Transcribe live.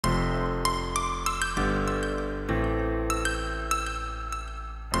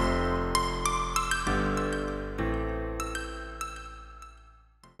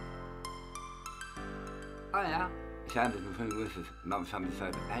ja. Sanders and Food Wishes, another somebody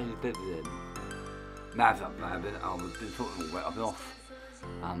said, hey, you did with him. Now's up there, I've been sort of wet, I've been off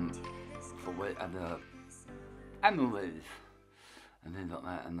for weight and annual leave and things like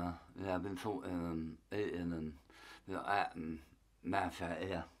that, and yeah, I've been sorting and eating and things like that, and now it's out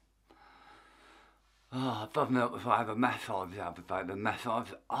here. Oh, it doesn't help if I have a massage the other day. The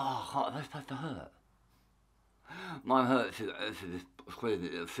massage, oh, they're supposed to hurt. Mine hurts, it's just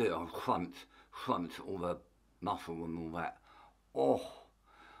squeezing it, feel, I crunch all the muscle and all that. Oh,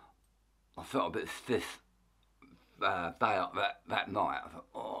 I felt a bit stiff day up that night. I thought,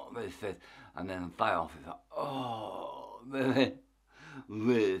 oh, very stiff. And then the day off, it's like, oh,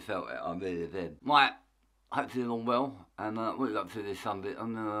 really felt it, I really did. Right, hopefully all well, and what are you up to this Sunday?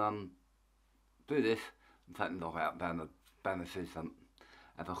 I'm going to do this and take the dog out down the street,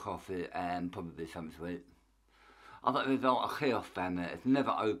 have a coffee and probably something to eat. I thought there's a kiosk down there, it's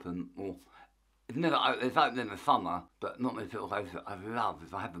never open, or it's open in the summer, but not many people go to it. I'd love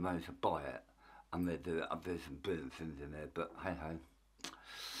if I had the money to buy it, and they'd do it. I'd do some brilliant things in there, but hey ho.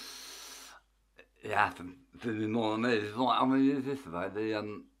 You have to do more than this. Right, I'm going to use this today, the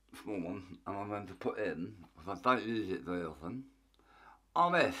small one, and I'm going to put in, because I don't use it very often,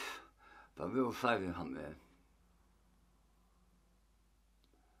 on this, the real saving hunt there.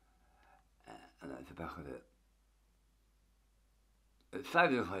 And that's the back of it. It's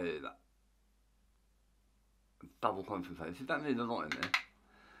saving for double concentrate. You don't need a lot in there.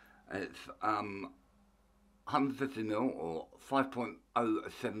 It's 150ml or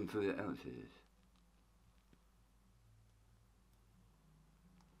 5.073 ounces.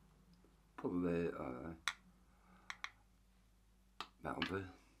 Probably, I don't know. That'll do.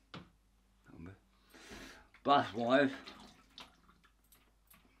 Bus wise,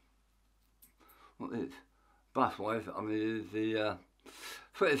 what is? Bus wise, I'm going to use the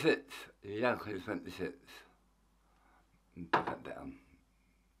 26, the Yaqi 26. And put that down.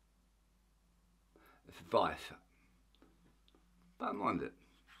 It's a vice. Don't mind it.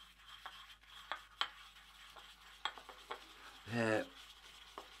 Yeah,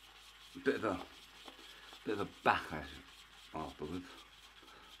 a bit of a backlash afterwards.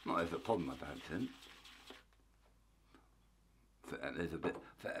 Not as a problem, I don't think. There's a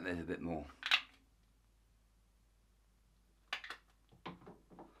bit more.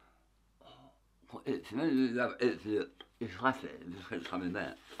 What itch? You know, you have itch, you slash it, it just keeps coming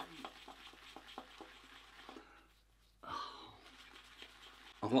there.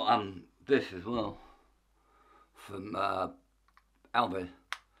 I've got this as well from Albi.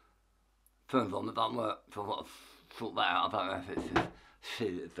 Turns on, it doesn't work, so I've got to sort that out. I don't know if it's just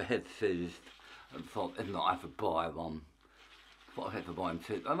seized, the head's seized, and thought if not I have to buy one. I thought I had to buy them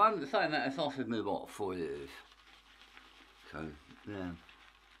cheap. I'm saying that it's lasted me what, 4 years. So yeah.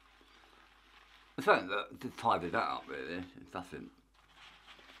 It's something that just tidied that up really. It's nothing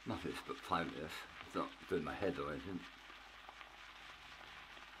spontaneous. It's not doing my head or anything.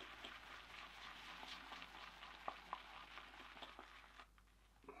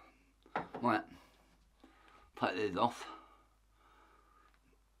 Right, take these off.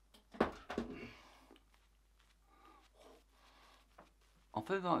 I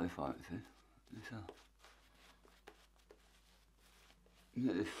feel like this one, see.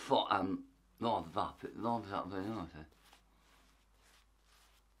 This foot lines up, it lines up very nicely.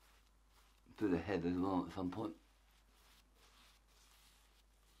 Do the head as well at some point.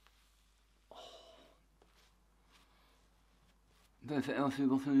 Oh. Anything else you've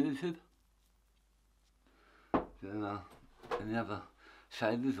got on YouTube? Any other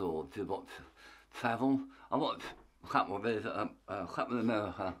shavers, or do you watch travel? I watch a couple of these, a couple of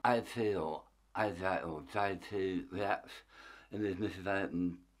America, AT or AJ or JT reacts in these Mrs. 8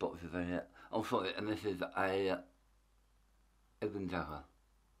 and boxes they get. Oh sorry, and this is a Edwin Jagger.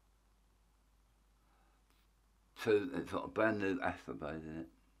 So it's got a brand new Astra Blade in it.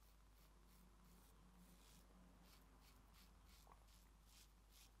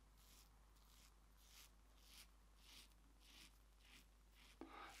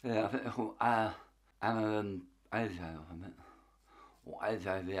 Yeah, I think they're called Anna and AJ or something. Or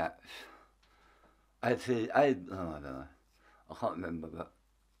AJ reacts. I don't know. I can't remember, but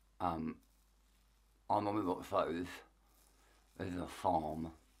I normally got photos. There's a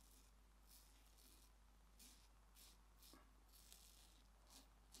farm.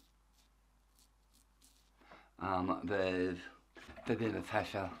 There's Debbie and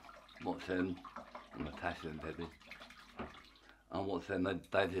Natasha, what's in, Natasha and Debbie. And what's in,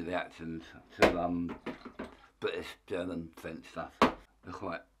 they do the actions to British, German, French stuff. They're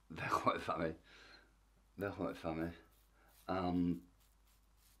quite funny. They're quite funny.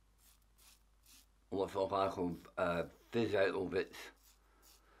 what's a guy called DJ Orbits,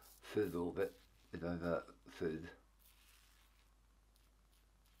 Food Orbit, is over food.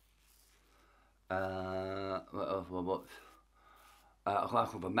 What else have I watched? A guy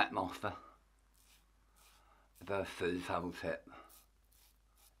called the Mac Master, the food travel tip.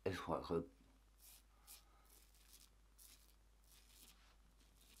 It's quite good.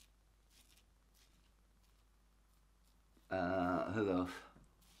 Who else?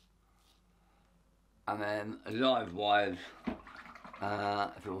 And then live wise,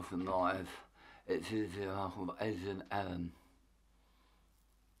 if it wasn't live, it's usually a guy called Adrian Allen.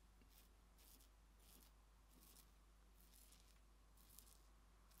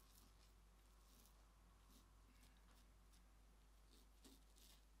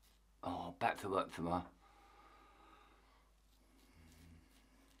 Oh, back to work tomorrow.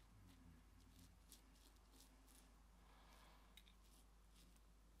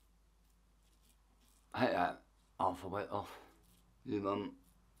 I hate that half a week off. You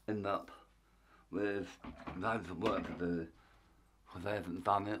end up with loads of work to do because they haven't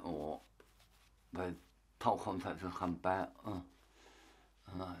done it or they've told contractors to come back. Oh,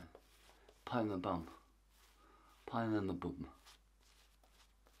 I know. Pain in the bum. Pain in the bum.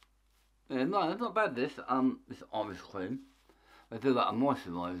 Yeah, no, it's not bad this Irish cream. They do like a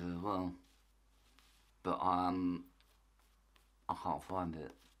moisturiser as well. But I can't find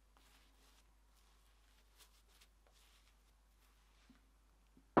it.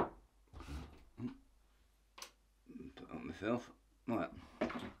 Put it on myself. Right.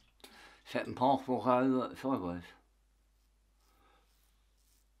 Second passport go sideways.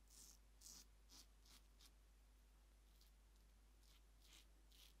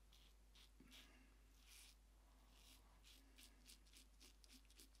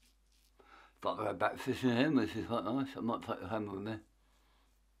 Got to go back fishing here, which is quite nice. I might take the camera with me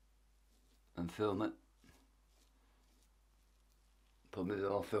and film it. Probably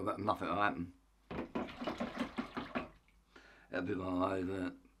I'll film it and nothing will happen. It'll be one of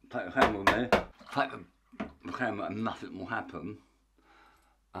those, take the camera with me, take the camera and nothing will happen.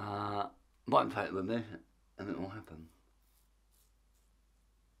 Might take it with me and it will happen.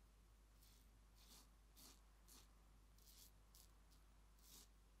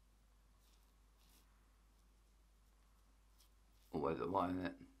 Always a way, isn't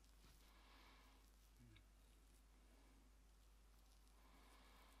it?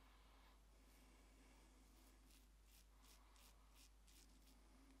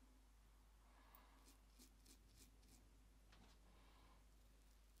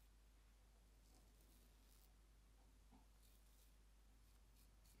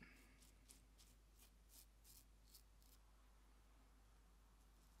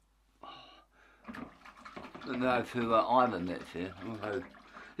 No, to Ireland next year. So,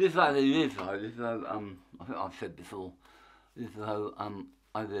 this is only years though. This is I think I've said before. This is how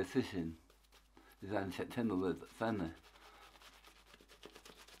I go fishing. This is in September with family.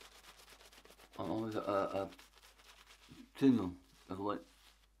 I was at a funeral of a week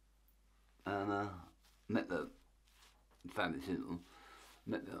and met the family funeral.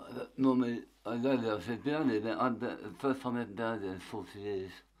 Met the, normally I go there. I said, "Been there. The first time I haven't been there in 40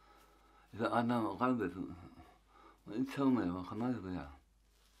 years." He said, "I know what I'm going with." What you tell me, I'll come over here.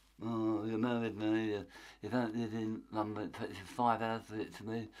 Oh, you're married now, you don't live in London, it takes you 5 hours to get to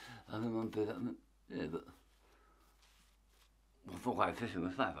me. I don't want to do that. Yeah, but I thought going fishing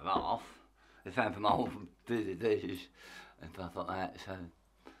was fun for laugh. It's fun for my old busy days and stuff like that. So,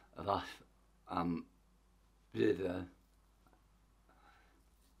 of us, years ago.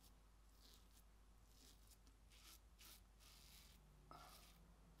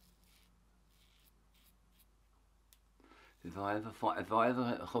 If I ever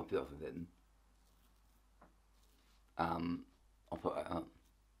hit a copy off of it, I'll put it up.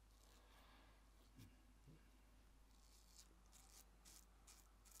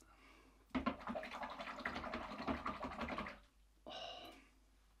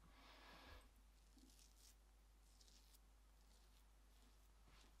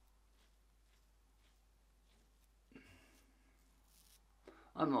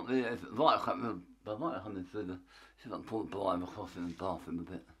 I'm not really, it's right, I can't remember, but I might come into the, see if I can pull the blind across in the bathroom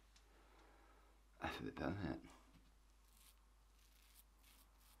a bit. That's a bit better, isn't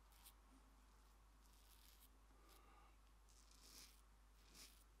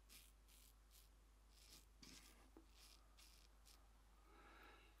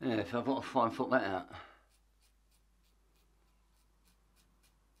it? Yeah, so I've got to try and sort that out.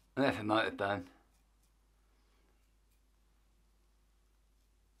 And that's a motor down.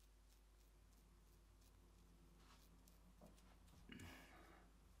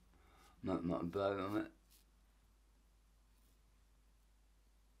 No, Not a blow on it.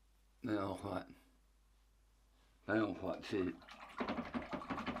 They're all quite cheap.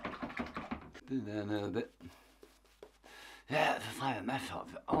 Do there a little bit. Yeah, it's a fire mess up.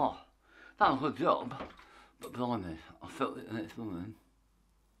 Oh, that was a good job, but blimey, I felt it the next morning.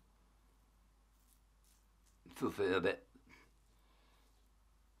 Still feel a bit.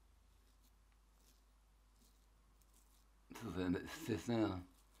 Still feel a bit stiff now.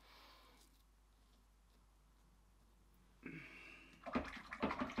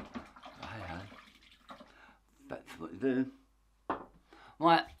 Hey ho. That's what you do.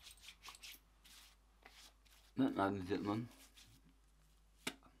 Right. Don't know the gentleman.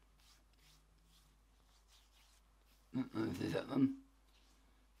 Don't know the gentleman.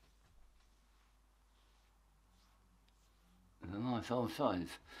 It's a nice old size.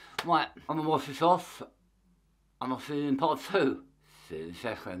 Right, I'm gonna wash this off and I'll see you in part 2. See you in a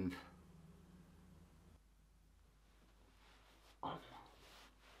second.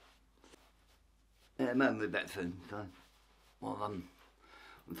 Yeah, man, we'll be back soon, so well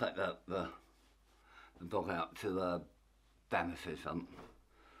we'll take the dog out to the Aftershave something.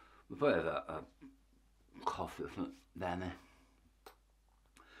 We'll probably have a coffee or something down there.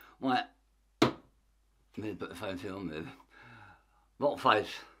 Right, need to put the phone on there.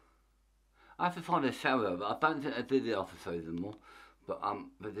 RockFace. I have to find a shower, but I don't think I did the Aftershave anymore. But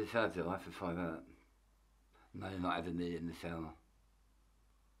with the shower, I have to find out. No, you're not having me in the shower.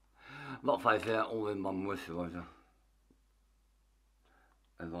 RockFace there, all in one moisturiser.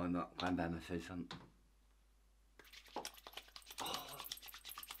 And I'm not going down to see something.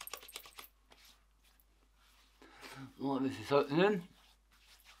 Right, this is opening.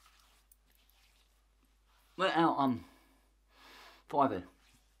 Went out on Friday.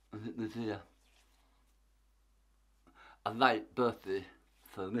 There's a late birthday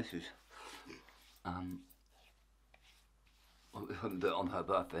for the missus. Well, we couldn't do it on her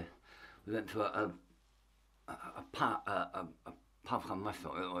birthday. We went to a pub and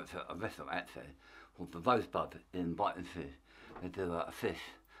restaurant. It's a restaurant actually called the Rosebud in Brighton City. They do a fish.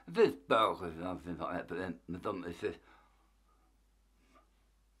 They do burgers and other things like that, but then the dump is this.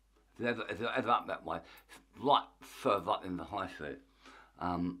 If you're ever up that way, it's right further up in the high street.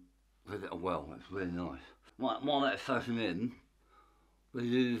 With it a well, it's really nice. Right, while that's soaking in, we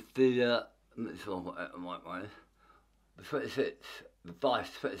use the, make sure I've got that the right way, the 26, the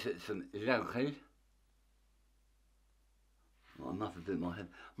Dice 26 and Yaqi. Well, enough to do my head.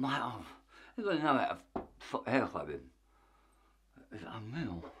 Anybody know how to put hair club in? It's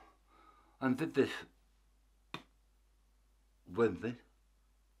unreal. And did this Wednesday.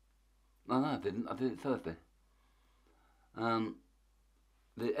 No, I didn't. I did it Thursday.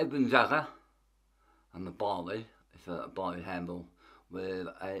 The Edwin Jagger and the barley. It's a barley handle with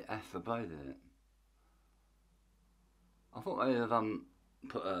a Astra Blade in it. I thought they had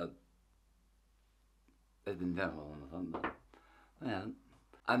put a Edwin Jagger on or something, but they hadn't.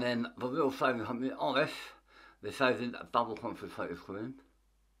 And then the real saving company, RS, they're saving a double concentrated cream.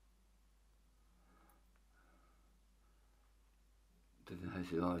 Didn't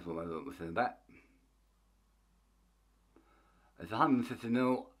have your eyes what I was saying that. It's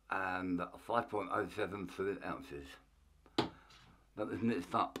 150ml and 5.07 fluid ounces. That was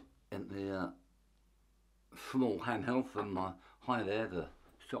mixed up in the small handheld from my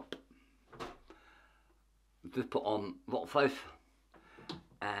HiThereTheShop. Just put on RockFace,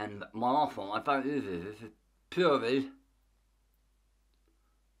 and my last one, I don't use this. This is purely.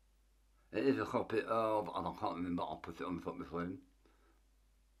 It is a copy of, and I can't remember. I'll put it on the top of the screen.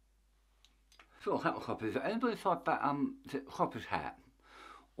 Sure, a couple of copies. Anybody tried that? Is it Copper's Hat,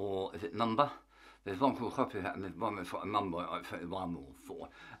 or is it Number? There's one called Copper's Hat, and there's one that's got a number like 21 or 4.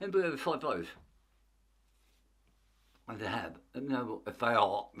 Anybody ever tried those? And they have. Let me know if they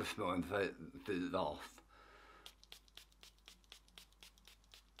are this morning. If they did it last.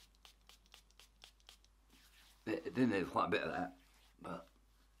 It did need quite a bit of that, but.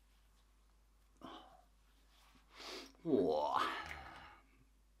 Whoa.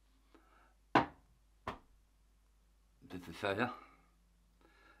 Did the show you?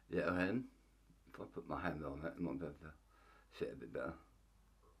 Yeah, again. If I put my hand on it, I might be able to see it a bit better.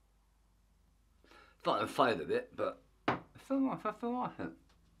 It's starting to fade a bit, but it's still nice. I still like it.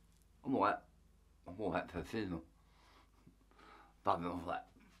 I'm alright. I'm alright to the seasonal. Bugging off that.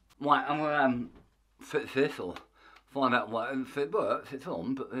 Right, I'm gonna fix this or find out what, if it works, it's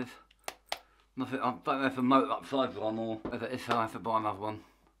on, but there's nothing. I don't know if the motor upside one or if it is, so I have to buy another one.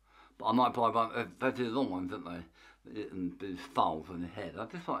 But I might buy one. They do the long ones, don't they? And do styles on the head. I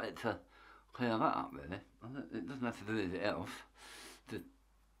just want it to clear that up, really. It doesn't have to do anything else. Just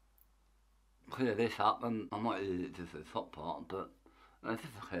clear this up, and I might use it just the top part, but just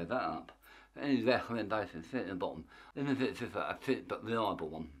to clear that up. Any recommendations, sit in the bottom. Even if it's just a cheap but reliable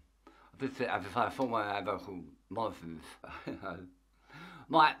one. I just sit as I say, for my vocal moistures.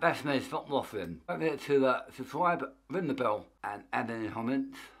 Right, that's me, stop waffling. Don't forget to subscribe, ring the bell, and add any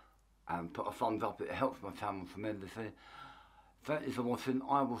comments, and put a thumbs up, it helps my channel tremendously. Thank you for watching.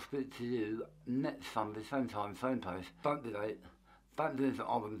 I will speak to you next Sunday, same time, same place. Don't be late. Don't do anything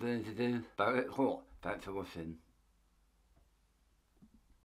I wouldn't do to do. But it's hot. Thanks for watching.